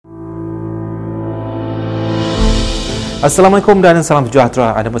Assalamualaikum dan salam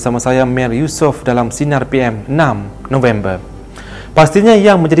sejahtera. Anda bersama saya Mir Yusof dalam SINAR PM 6 November. Pastinya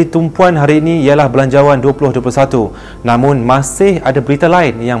yang menjadi tumpuan hari ini ialah belanjawan 2021. Namun masih ada berita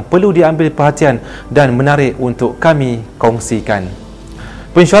lain yang perlu diambil perhatian dan menarik untuk kami kongsikan.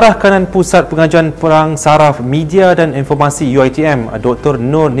 Pensyarah Kanan Pusat Pengajuan Perang Saraf Media dan Informasi UiTM, Dr.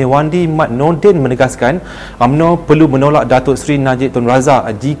 Nur Newandi Mat Nordin menegaskan UMNO perlu menolak Datuk Seri Najib Tun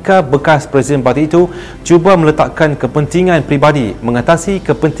Razak jika bekas Presiden parti itu cuba meletakkan kepentingan peribadi mengatasi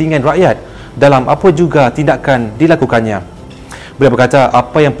kepentingan rakyat dalam apa juga tindakan dilakukannya. Beliau berkata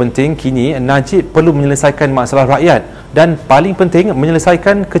apa yang penting kini Najib perlu menyelesaikan masalah rakyat dan paling penting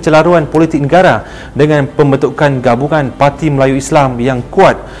menyelesaikan kecelaruan politik negara dengan pembentukan gabungan Parti Melayu Islam yang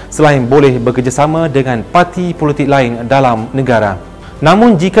kuat selain boleh bekerjasama dengan parti politik lain dalam negara.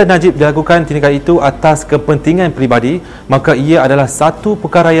 Namun jika Najib dilakukan tindakan itu atas kepentingan peribadi, maka ia adalah satu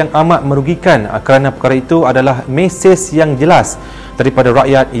perkara yang amat merugikan kerana perkara itu adalah mesej yang jelas daripada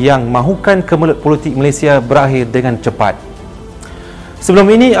rakyat yang mahukan kemelut politik Malaysia berakhir dengan cepat.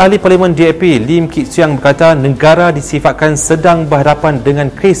 Sebelum ini, Ahli Parlimen DAP Lim Kit Siang berkata negara disifatkan sedang berhadapan dengan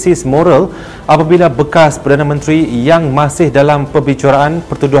krisis moral apabila bekas Perdana Menteri yang masih dalam perbicaraan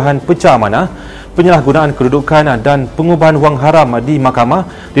pertuduhan pecah amanah, penyalahgunaan kedudukan dan pengubahan wang haram di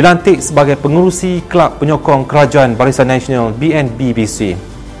mahkamah dilantik sebagai pengurusi Kelab Penyokong Kerajaan Barisan Nasional BNBBC.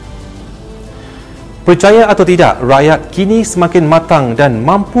 Percaya atau tidak, rakyat kini semakin matang dan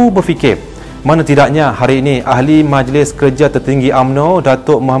mampu berfikir. Mana tidaknya hari ini Ahli Majlis Kerja Tertinggi UMNO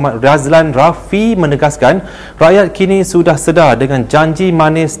Datuk Muhammad Razlan Rafi menegaskan rakyat kini sudah sedar dengan janji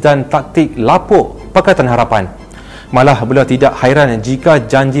manis dan taktik lapok Pakatan Harapan. Malah beliau tidak hairan jika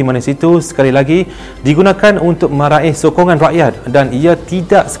janji manis itu sekali lagi digunakan untuk meraih sokongan rakyat dan ia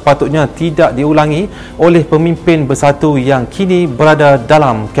tidak sepatutnya tidak diulangi oleh pemimpin bersatu yang kini berada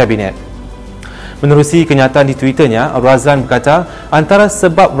dalam kabinet. Menerusi kenyataan di Twitternya, Razlan berkata antara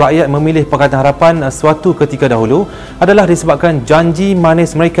sebab rakyat memilih Pakatan Harapan suatu ketika dahulu adalah disebabkan janji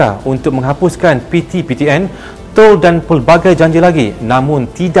manis mereka untuk menghapuskan PT-PTN, tol dan pelbagai janji lagi. Namun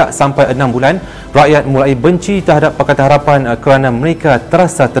tidak sampai 6 bulan, rakyat mulai benci terhadap Pakatan Harapan kerana mereka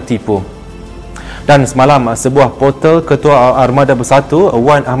terasa tertipu. Dan semalam, sebuah portal Ketua Armada Bersatu,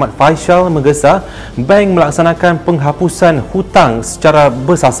 Wan Ahmad Faisal menggesa bank melaksanakan penghapusan hutang secara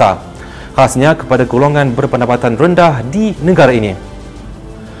bersasar, khasnya kepada golongan berpendapatan rendah di negara ini.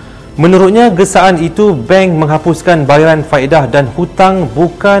 Menurutnya, gesaan itu bank menghapuskan bayaran faedah dan hutang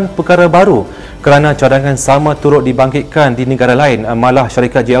bukan perkara baru kerana cadangan sama turut dibangkitkan di negara lain. Malah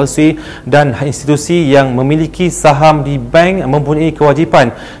syarikat JLC dan institusi yang memiliki saham di bank mempunyai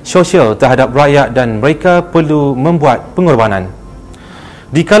kewajipan sosial terhadap rakyat dan mereka perlu membuat pengorbanan.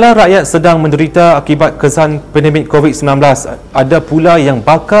 Dikala rakyat sedang menderita akibat kesan pandemik COVID-19, ada pula yang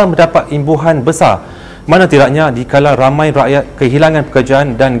bakal mendapat imbuhan besar. Mana tidaknya dikala ramai rakyat kehilangan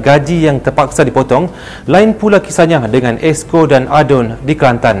pekerjaan dan gaji yang terpaksa dipotong, lain pula kisahnya dengan Esko dan ADUN di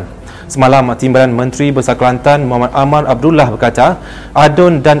Kelantan. Semalam, Timbalan Menteri Besar Kelantan Muhammad Amar Abdullah berkata,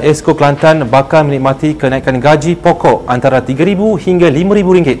 ADUN dan Esko Kelantan bakal menikmati kenaikan gaji pokok antara RM3,000 hingga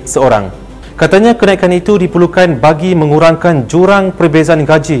RM5,000 seorang. Katanya kenaikan itu diperlukan bagi mengurangkan jurang perbezaan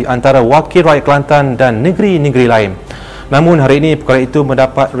gaji antara wakil rakyat Kelantan dan negeri-negeri lain. Namun hari ini perkara itu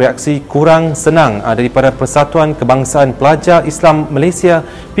mendapat reaksi kurang senang daripada Persatuan Kebangsaan Pelajar Islam Malaysia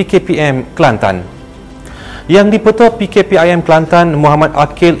PKPM Kelantan. Yang di-Petua PKPIM Kelantan Muhammad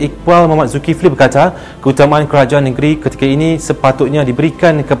Akil Iqbal Muhammad Zulkifli berkata keutamaan kerajaan negeri ketika ini sepatutnya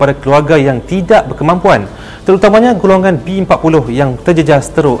diberikan kepada keluarga yang tidak berkemampuan, terutamanya golongan B40 yang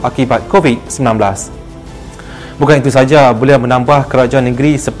terjejas teruk akibat COVID-19. Bukan itu saja, beliau menambah kerajaan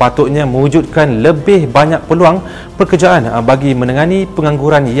negeri sepatutnya mewujudkan lebih banyak peluang pekerjaan bagi menangani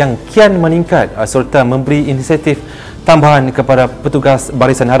pengangguran yang kian meningkat serta memberi inisiatif tambahan kepada petugas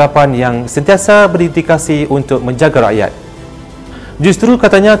Barisan Harapan yang sentiasa berdedikasi untuk menjaga rakyat. Justru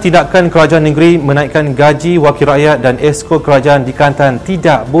katanya tindakan kerajaan negeri menaikkan gaji wakil rakyat dan esko kerajaan di Kelantan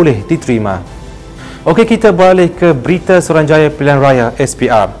tidak boleh diterima. Okey, kita beralih ke berita Suruhanjaya Pilihan Raya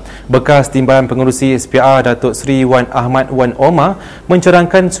SPR. Bekas Timbalan Pengerusi SPR Datuk Seri Wan Ahmad Wan Omar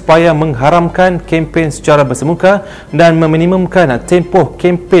mencadangkan supaya mengharamkan kempen secara bersemuka dan meminimumkan tempoh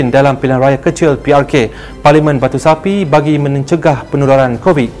kempen dalam pilihan raya kecil PRK Parlimen Batu Sapi bagi mencegah penularan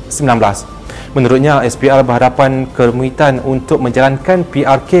COVID-19. Menurutnya, SPR berhadapan kerumitan untuk menjalankan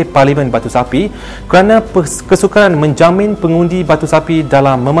PRK Parlimen Batu Sapi kerana kesukaran menjamin pengundi Batu Sapi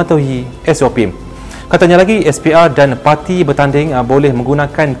dalam mematuhi SOP. Katanya lagi, SPR dan parti bertanding boleh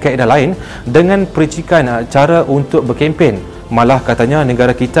menggunakan kaedah lain dengan pericikan cara untuk berkempen. Malah katanya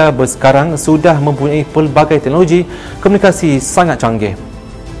negara kita sekarang sudah mempunyai pelbagai teknologi komunikasi sangat canggih.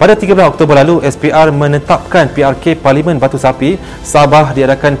 Pada 13 Oktober lalu, SPR menetapkan PRK Parlimen Batu Sapi Sabah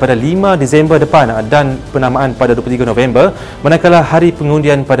diadakan pada 5 Disember depan dan penamaan pada 23 November, manakala hari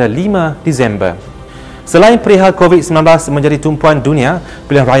pengundian pada 5 Disember. Selain perihal COVID-19 menjadi tumpuan dunia,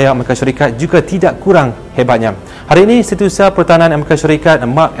 pilihan raya Amerika Syarikat juga tidak kurang hebatnya. Hari ini, Setiausaha Pertahanan Amerika Syarikat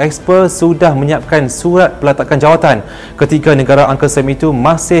Mark Esper sudah menyiapkan surat peletakan jawatan ketika negara angkasa itu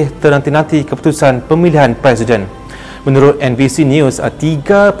masih ternanti-nanti keputusan pemilihan presiden. Menurut NBC News,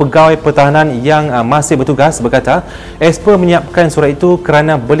 3 pegawai pertahanan yang masih bertugas berkata Esper menyiapkan surat itu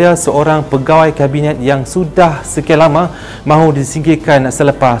kerana beliau seorang pegawai kabinet yang sudah sekian lama mahu disingkirkan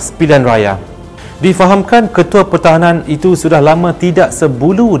selepas pilihan raya. Difahamkan ketua pertahanan itu sudah lama tidak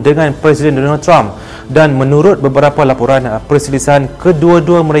sebulu dengan Presiden Donald Trump dan menurut beberapa laporan, perselisihan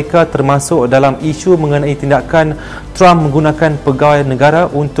kedua-dua mereka termasuk dalam isu mengenai tindakan Trump menggunakan pegawai negara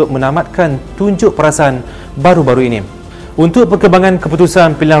untuk menamatkan tunjuk perasan baru-baru ini. Untuk perkembangan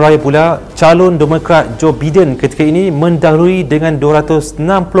keputusan pilihan raya pula, calon Demokrat Joe Biden ketika ini mendahului dengan 264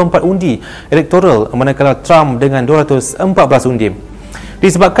 undi elektoral manakala Trump dengan 214 undi.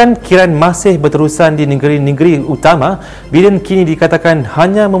 Disebabkan kiraan masih berterusan di negeri-negeri utama, Biden kini dikatakan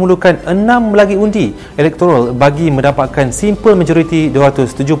hanya memerlukan 6 lagi undi elektoral bagi mendapatkan simple majoriti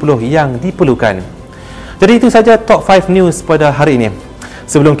 270 yang diperlukan. Jadi itu saja Top 5 News pada hari ini.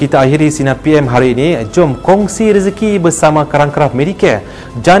 Sebelum kita akhiri Sinar PM hari ini, jom kongsi rezeki bersama Karang-Karaf Medicare,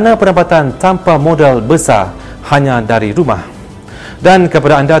 jana pendapatan tanpa modal besar hanya dari rumah. Dan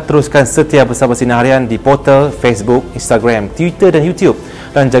kepada anda, teruskan setia bersama Sinar Harian di portal Facebook, Instagram, Twitter dan YouTube.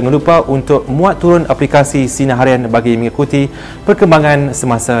 Dan jangan lupa untuk muat turun aplikasi Sinar Harian bagi mengikuti perkembangan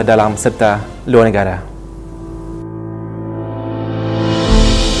semasa dalam serta luar negara.